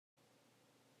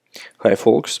Hi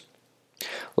folks,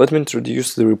 let me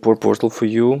introduce the report portal for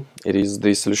you. It is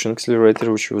the solution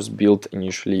accelerator which was built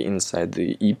initially inside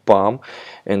the EPAM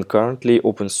and currently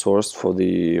open sourced for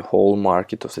the whole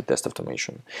market of the test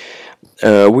automation.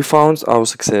 We found our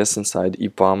success inside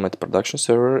EPAM at production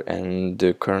server and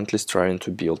currently striving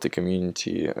to build a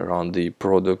community around the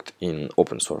product in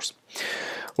open source.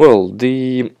 Well,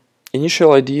 the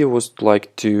initial idea was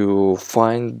to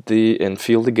find and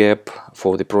fill the gap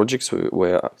for the projects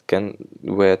where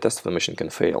test automation can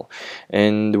fail,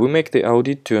 and we make the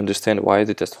audit to understand why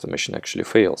the test automation actually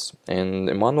fails. And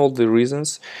among all the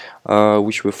reasons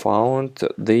which we found,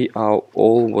 they are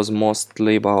all was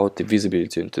mostly about the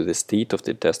visibility into the state of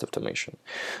the test automation.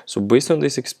 So based on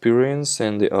this experience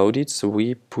and the audits,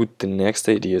 we put the next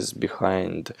ideas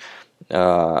behind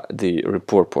the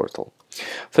report portal.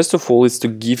 First of all, it's to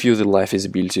give you the live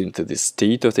visibility into the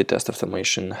state of the test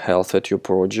automation health at your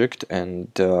project and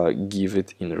give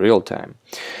it in real time.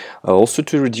 Also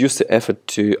to reduce the effort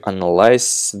to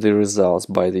analyze the results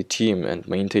by the team and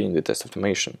maintain the test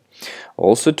automation.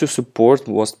 Also to support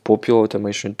most popular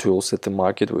automation tools at the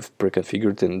market with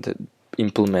pre-configured and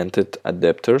implemented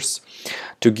adapters,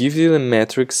 to give you the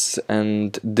metrics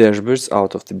and dashboards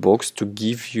out of the box to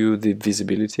give you the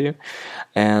visibility,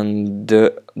 and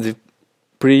the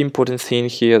pretty important thing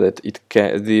here that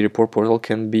the report portal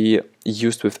can be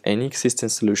used with any existing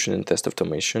solution in test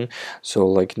automation.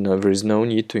 So there is no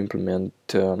need to implement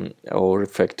or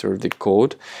refactor the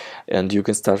code, and you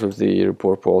can start with the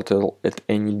report portal at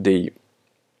any day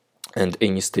and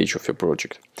any stage of your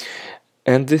project.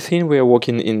 And the thing we are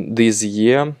working in this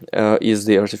year is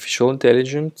the artificial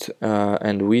intelligence,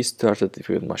 and we started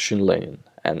with machine learning,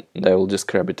 and I will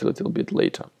describe it a little bit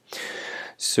later.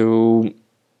 So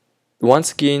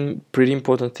once again, pretty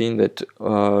important thing that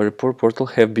report portal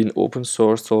have been open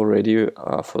sourced already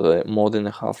for more than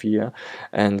a half year,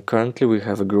 and currently we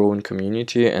have a growing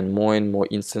community and more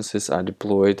instances are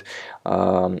deployed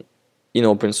in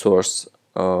open source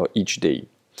each day.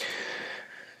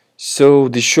 So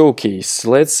the showcase,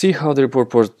 let's see how the report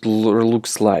portal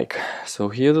looks like. So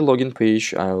here the login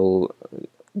page, I will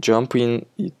jump in,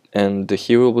 and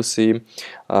here we will see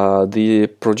the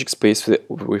project space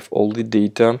with all the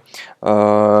data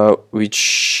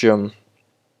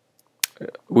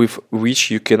with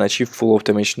which you can achieve full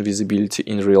automation visibility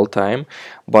in real time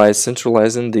by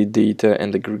centralizing the data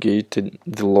and aggregating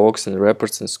the logs and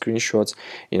reports and screenshots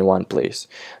in one place.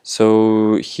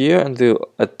 So here at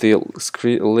the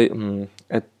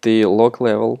log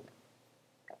level,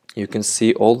 you can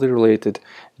see all the related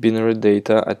binary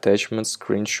data, attachments,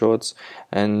 screenshots,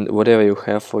 and whatever you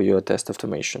have for your test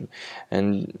automation.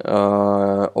 And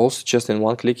also just in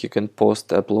one click you can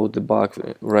upload the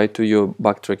bug right to your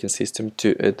bug tracking system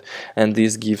to it, and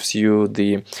this gives you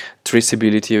the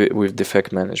traceability with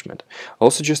defect management.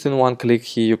 Also just in one click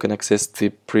here you can access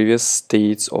the previous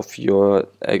states of your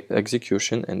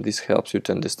execution, and this helps you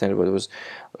to understand what was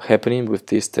happening with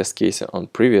this test case on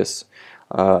previous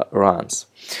runs.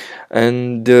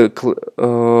 And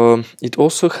it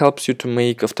also helps you to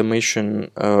make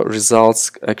automation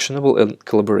results actionable and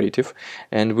collaborative,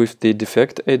 and with the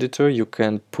defect editor you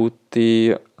can put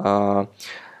the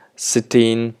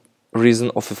certain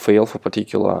reason of a fail for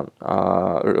particular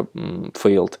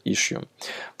failed issue.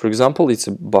 For example, it's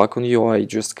a bug on UI,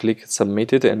 just click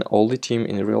submit it, and all the team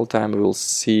in real time will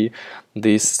see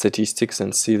these statistics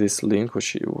and see this link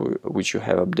which you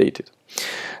have updated.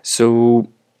 So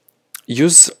you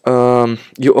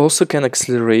also can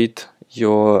accelerate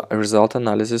your result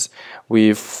analysis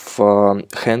with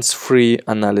hands-free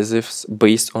analysis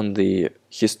based on the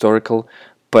historical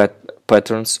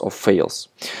patterns of fails.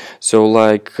 So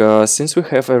since we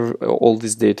have all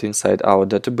this data inside our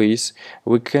database,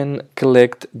 we can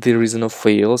collect the reason of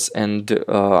fails and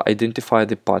identify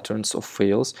the patterns of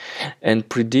fails and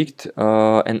predict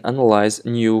and analyze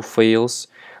new fails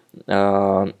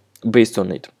based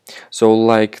on it. So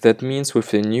that means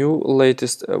with the new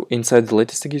latest inside the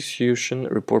latest execution,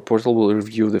 report portal will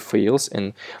review the fails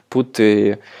and put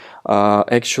the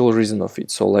actual reason of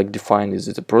it. So define, is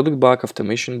it a product bug,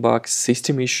 automation bug,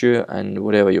 system issue, and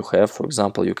whatever you have. For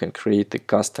example, you can create the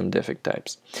custom defect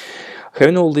types.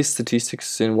 Having all these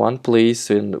statistics in one place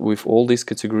and with all this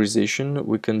categorization,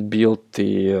 we can build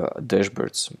the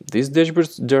dashboards. These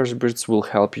dashboards will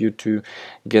help you to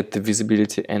get the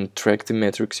visibility and track the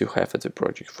metrics you have at the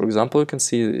project. For example, you can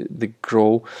see the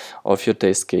growth of your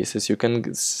test cases. You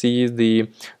can see the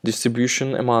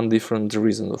distribution among different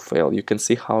reasons of fail. You can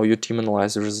see how your team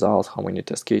analyzed the results, how many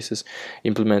test cases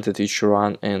implemented each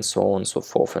run, and so on and so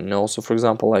forth. And also, for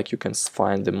example, you can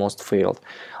find the most failed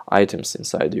items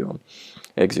inside your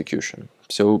execution.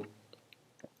 So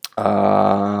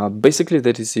Basically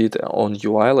that is it on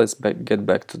UI. Let's get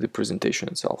back to the presentation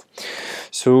itself.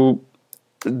 So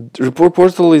report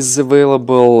portal is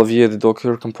available via the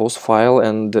Docker Compose file,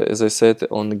 and as I said,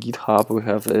 on the GitHub we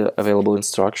have available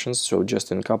instructions. So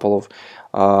just in a couple of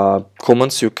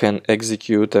commands you can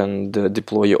execute and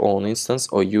deploy your own instance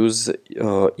or use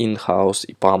in-house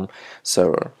EPAM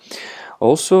server.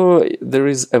 Also, there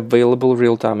is available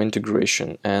real-time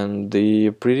integration, and the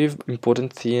pretty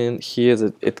important thing here is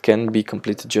that it can be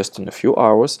completed just in a few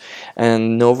hours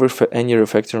and no any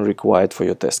refactoring required for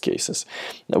your test cases.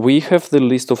 We have the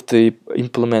list of the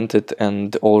implemented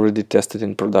and already tested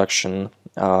in production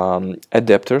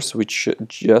adapters, which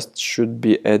just should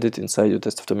be added inside your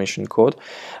test automation code,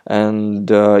 and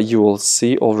you will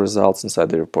see all results inside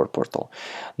the report portal.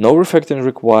 No refactoring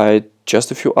required,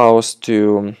 just a few hours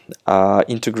to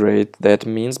integrate. That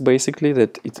means basically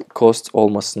that it costs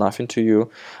almost nothing to you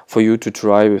for you to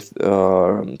try with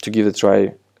to give a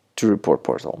try to report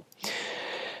portal.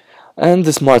 And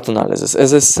the smart analysis,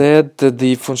 as I said,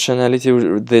 the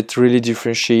functionality that really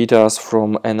differentiate us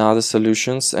from another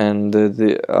solutions, and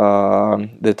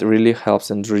that really helps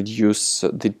and reduce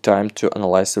the time to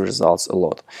analyze the results a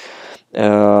lot.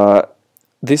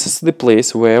 This is the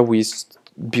place where we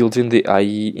build in the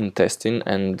IE in testing,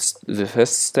 and the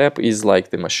first step is like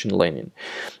the machine learning.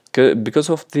 Because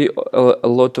of the a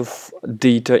lot of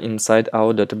data inside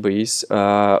our database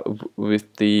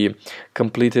with the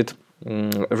completed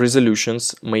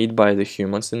resolutions made by the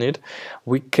humans in it,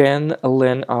 we can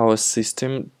learn our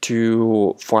system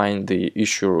to find the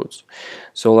issue roots.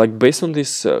 So like based on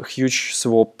these huge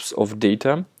swaths of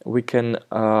data, we can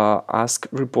ask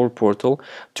report portal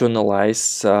to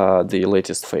analyze the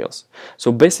latest fails.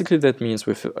 So basically that means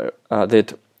with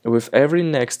every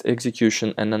next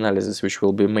execution and analysis which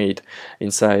will be made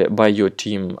inside by your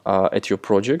team at your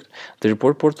project, the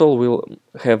report portal will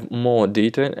have more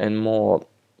data and more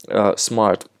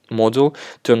smart model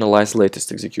to analyze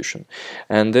latest execution.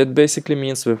 And that basically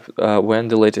means when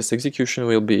the latest execution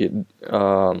will be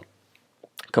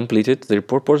completed, the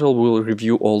report portal will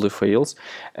review all the fails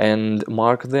and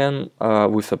mark them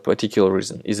with a particular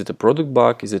reason. Is it a product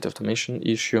bug, is it automation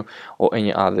issue, or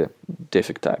any other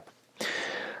defect type?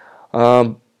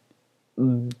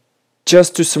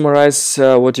 Just to summarize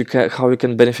how you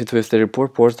can benefit with the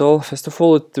report portal, first of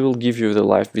all, it will give you the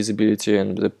live visibility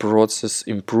and the process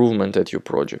improvement at your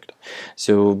project.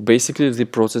 So basically the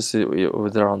process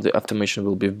around the automation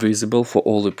will be visible for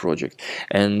all the project,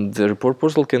 and the report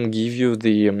portal can give you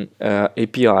the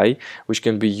API which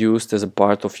can be used as a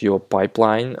part of your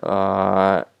pipeline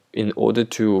in order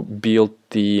to build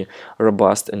the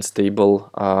robust and stable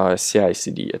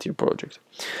CI/CD at your project.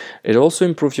 It also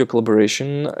improves your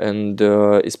collaboration, and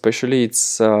especially it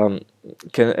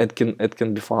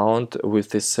can be found with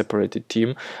this separated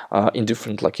team in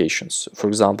different locations. For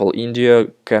example, India,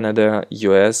 Canada,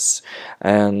 US,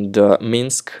 and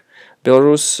Minsk,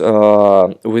 Belarus,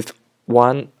 with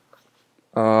one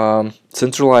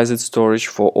centralized storage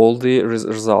for all the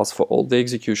results for all the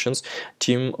executions.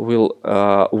 Team will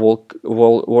work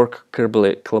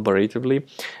collaboratively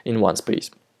in one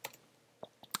space.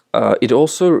 It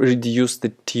also reduced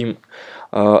the team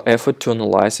effort to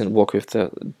analyze and work with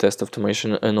the test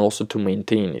automation and also to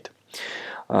maintain it.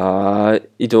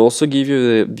 It also gives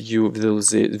you the view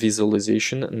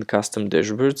visualization and custom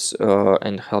dashboards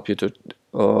and help you to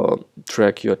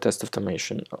track your test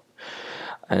automation.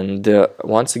 And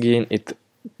once again, it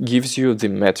gives you the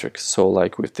metrics. So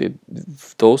like with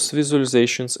those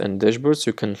visualizations and dashboards,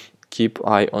 you can keep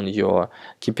eye on your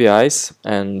KPIs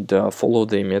and follow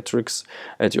the metrics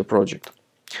at your project.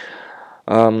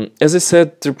 As I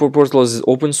said, the report portal is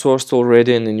open sourced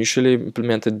already and initially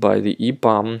implemented by the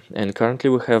EPAM, and currently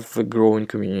we have a growing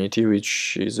community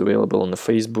which is available on the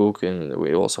Facebook, and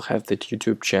we also have the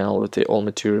YouTube channel with all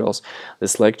materials, the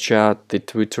Slack chat, the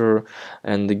Twitter,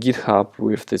 and the GitHub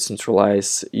with the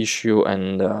centralized issue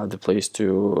and the place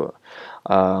to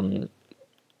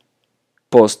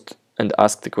post and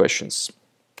ask the questions.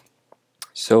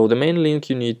 So the main link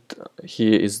you need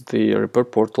here is the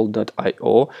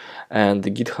reportportal.io and the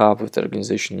GitHub with the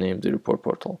organization name the report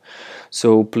portal.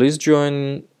 So please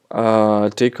join,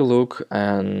 take a look,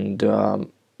 and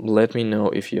let me know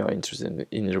if you are interested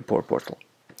in the report portal.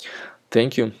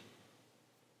 Thank you.